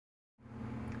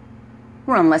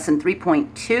We're on lesson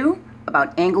 3.2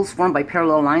 about angles formed by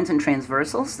parallel lines and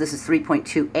transversals. This is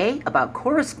 3.2a about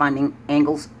corresponding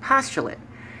angles postulate.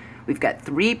 We've got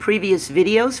 3 previous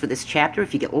videos for this chapter.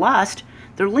 If you get lost,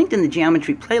 they're linked in the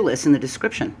geometry playlist in the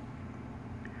description.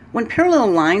 When parallel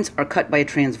lines are cut by a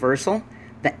transversal,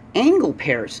 the angle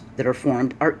pairs that are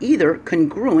formed are either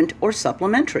congruent or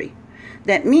supplementary.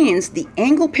 That means the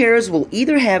angle pairs will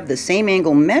either have the same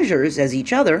angle measures as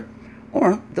each other,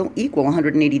 or they'll equal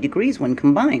 180 degrees when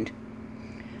combined.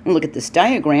 And look at this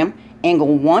diagram.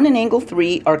 Angle 1 and angle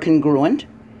 3 are congruent.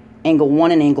 Angle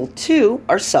 1 and angle 2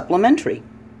 are supplementary.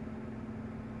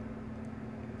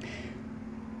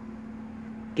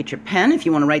 Get your pen if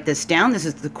you want to write this down. This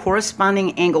is the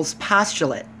corresponding angles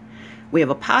postulate. We have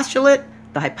a postulate,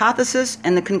 the hypothesis,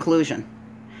 and the conclusion.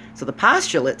 So the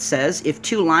postulate says if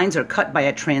 2 lines are cut by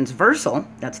a transversal,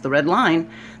 that's the red line,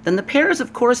 then the pairs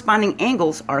of corresponding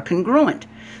angles are congruent.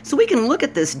 So we can look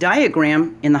at this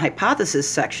diagram in the hypothesis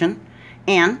section,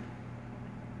 and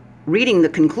reading the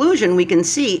conclusion, we can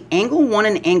see angle 1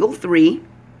 and angle 3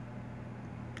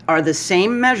 are the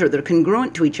same measure. They're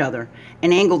congruent to each other.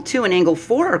 And angle 2 and angle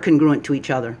 4 are congruent to each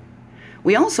other.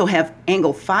 We also have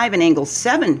angle 5 and angle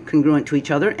 7 congruent to each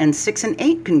other, and 6 and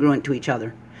 8 congruent to each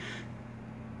other.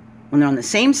 When they're on the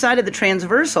same side of the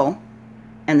transversal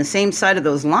and the same side of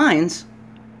those lines,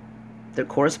 they're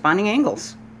corresponding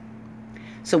angles.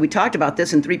 So we talked about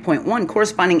this in 3.1.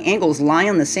 Corresponding angles lie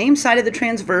on the same side of the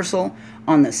transversal,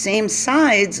 on the same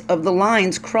sides of the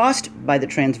lines crossed by the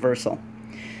transversal.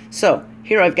 So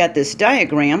here I've got this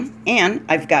diagram, and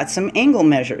I've got some angle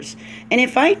measures. And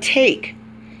if I take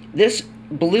this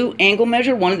blue angle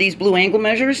measure, one of these blue angle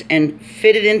measures, and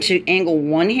fit it into angle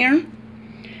 1 here,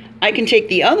 I can take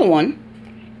the other one,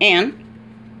 and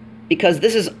because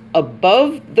this is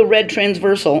above the red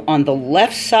transversal on the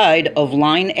left side of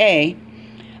line A,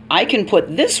 I can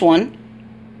put this one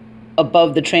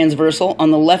above the transversal on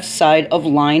the left side of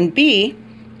line B,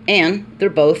 and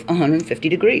they're both 150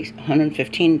 degrees,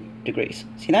 115 degrees.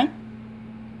 See that?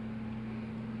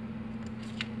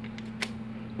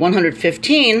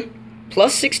 115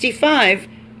 plus 65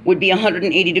 would be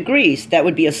 180 degrees. That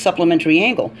would be a supplementary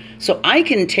angle. So I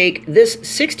can take this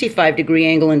 65 degree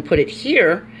angle and put it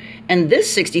here, and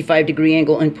this 65 degree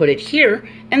angle and put it here,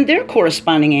 and they're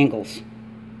corresponding angles.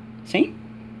 See?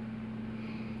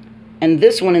 And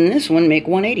this one make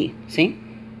 180. See?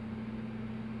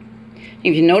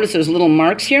 If you notice there's little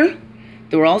marks here,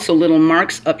 there were also little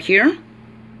marks up here.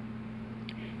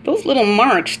 Those little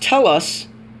marks tell us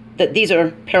that these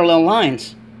are parallel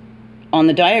lines on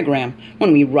the diagram.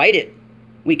 When we write it,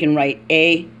 we can write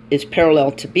A is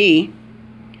parallel to B.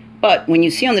 But when you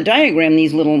see on the diagram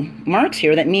these little marks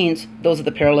here, that means those are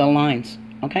the parallel lines.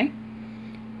 Okay?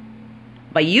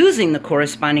 By using the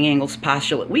corresponding angles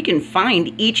postulate, we can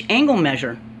find each angle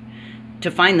measure.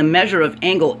 To find the measure of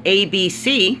angle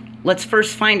ABC, let's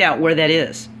first find out where that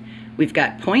is. We've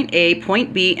got point A,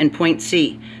 point B, and point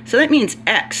C. So that means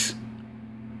X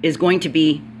is going to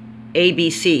be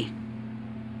ABC.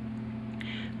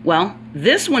 Well,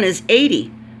 this one is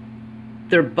 80.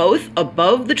 They're both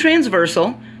above the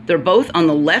transversal. They're both on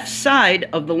the left side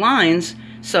of the lines.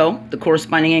 So the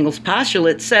corresponding angles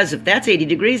postulate says if that's 80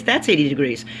 degrees, that's 80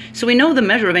 degrees. So we know the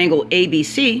measure of angle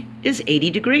ABC is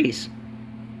 80 degrees.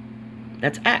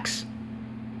 That's X.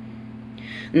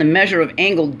 And the measure of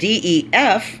angle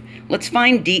DEF, let's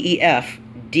find DEF.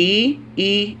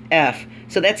 DEF.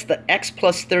 So that's the X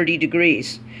plus 30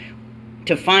 degrees.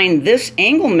 To find this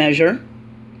angle measure,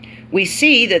 we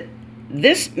see that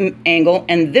this angle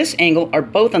and this angle are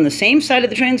both on the same side of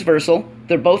the transversal.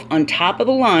 They're both on top of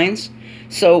the lines.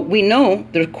 So we know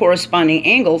they're corresponding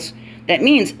angles. That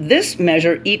means this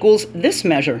measure equals this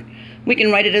measure. We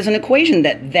can write it as an equation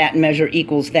that that measure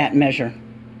equals that measure.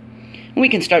 And we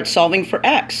can start solving for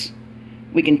X.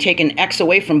 We can take an X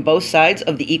away from both sides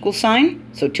of the equal sign.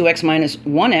 So 2X minus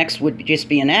 1X would just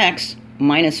be an X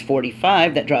minus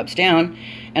 45. That drops down.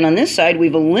 And on this side,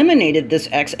 we've eliminated this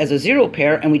X as a 0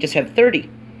 pair, and we just have 30.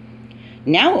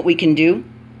 Now what we can do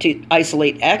to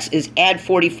isolate X is add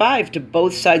 45 to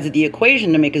both sides of the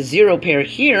equation to make a 0 pair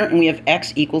here, and we have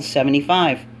X equals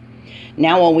 75.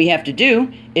 Now all we have to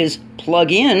do is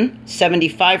plug in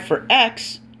 75 for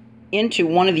X into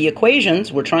one of the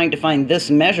equations. We're trying to find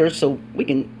this measure, so we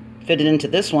can fit it into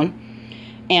this one.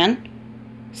 And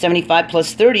 75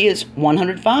 plus 30 is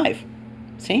 105.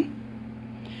 See?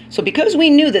 So because we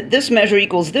knew that this measure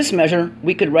equals this measure,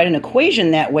 we could write an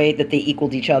equation that way that they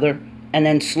equaled each other, and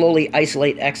then slowly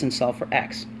isolate X and solve for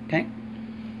X. Okay?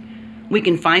 We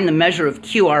can find the measure of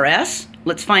QRS.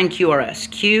 Let's find QRS.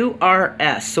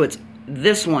 QRS. So it's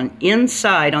this one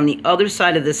inside on the other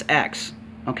side of this X.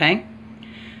 Okay?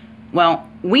 Well,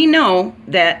 we know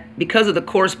that because of the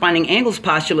corresponding angles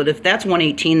postulate, if that's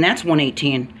 118, that's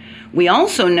 118. We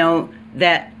also know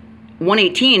that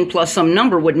 118 plus some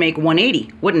number would make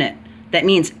 180, wouldn't it? That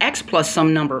means x plus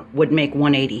some number would make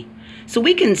 180. So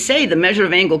we can say the measure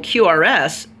of angle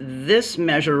QRS, this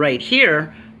measure right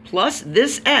here, plus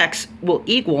this x will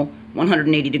equal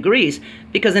 180 degrees,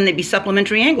 because then they'd be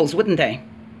supplementary angles, wouldn't they?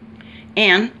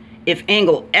 And if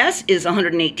angle S is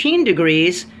 118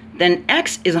 degrees, then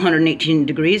x is 118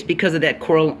 degrees because of that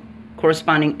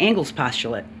corresponding angles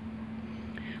postulate.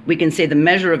 We can say the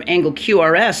measure of angle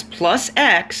QRS plus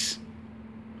x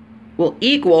will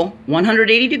equal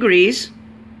 180 degrees,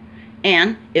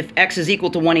 and if x is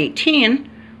equal to 118,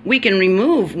 we can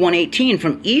remove 118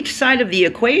 from each side of the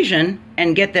equation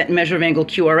and get that measure of angle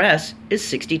QRS is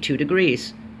 62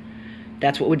 degrees.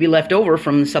 That's what would be left over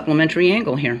from the supplementary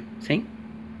angle here. See?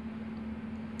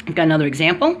 I've got another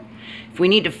example. If we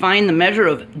need to find the measure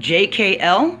of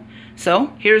JKL,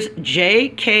 so here's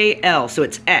JKL, so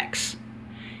it's x.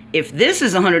 If this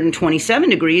is 127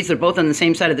 degrees, they're both on the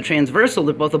same side of the transversal,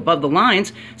 they're both above the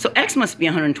lines, so x must be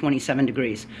 127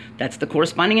 degrees. That's the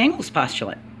corresponding angles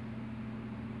postulate.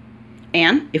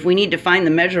 And if we need to find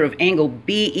the measure of angle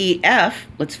BEF,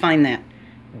 let's find that.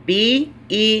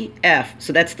 BEF,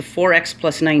 so that's the 4x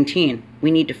plus 19.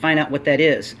 We need to find out what that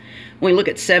is. When we look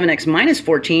at 7x minus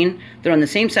 14, they're on the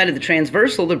same side of the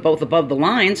transversal, they're both above the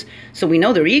lines, so we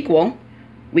know they're equal.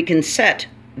 We can set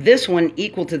this one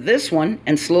equal to this one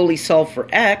and slowly solve for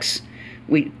x.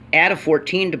 We add a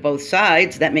 14 to both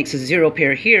sides, that makes a 0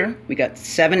 pair here. We got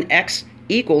 7x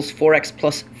equals 4x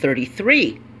plus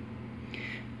 33.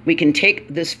 We can take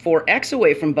this 4x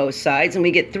away from both sides and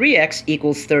we get 3x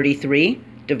equals 33.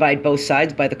 Divide both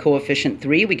sides by the coefficient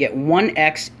 3, we get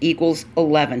 1x equals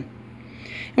 11.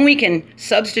 And we can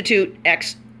substitute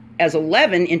x as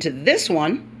 11 into this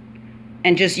one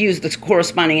and just use the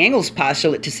corresponding angles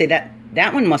postulate to say that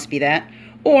that one must be that,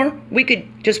 or we could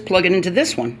just plug it into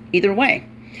this one, either way.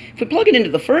 If we plug it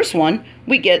into the first one,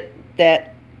 we get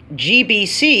that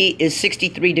GBC is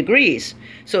 63 degrees.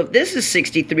 So if this is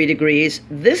 63 degrees,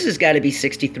 this has got to be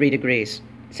 63 degrees.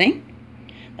 See?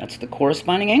 That's the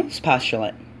corresponding angles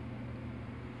postulate.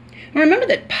 And remember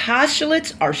that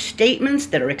postulates are statements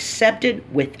that are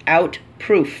accepted without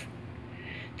proof.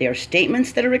 They are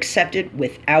statements that are accepted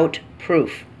without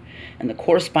proof. And the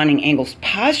corresponding angles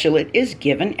postulate is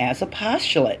given as a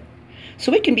postulate.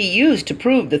 So it can be used to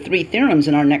prove the 3 theorems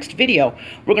in our next video.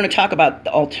 We're going to talk about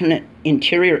the alternate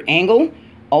interior angle,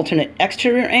 alternate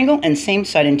exterior angle, and same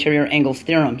side interior angles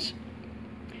theorems.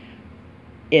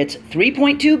 It's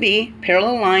 3.2b,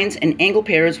 parallel lines and angle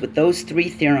pairs with those 3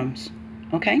 theorems.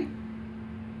 Okay?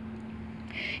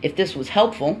 If this was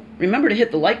helpful, remember to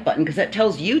hit the like button because that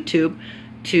tells YouTube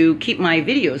to keep my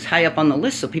videos high up on the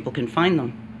list so people can find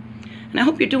them. And I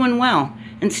hope you're doing well,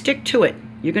 and stick to it.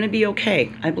 You're going to be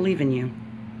okay. I believe in you.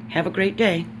 Have a great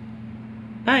day.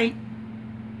 Bye.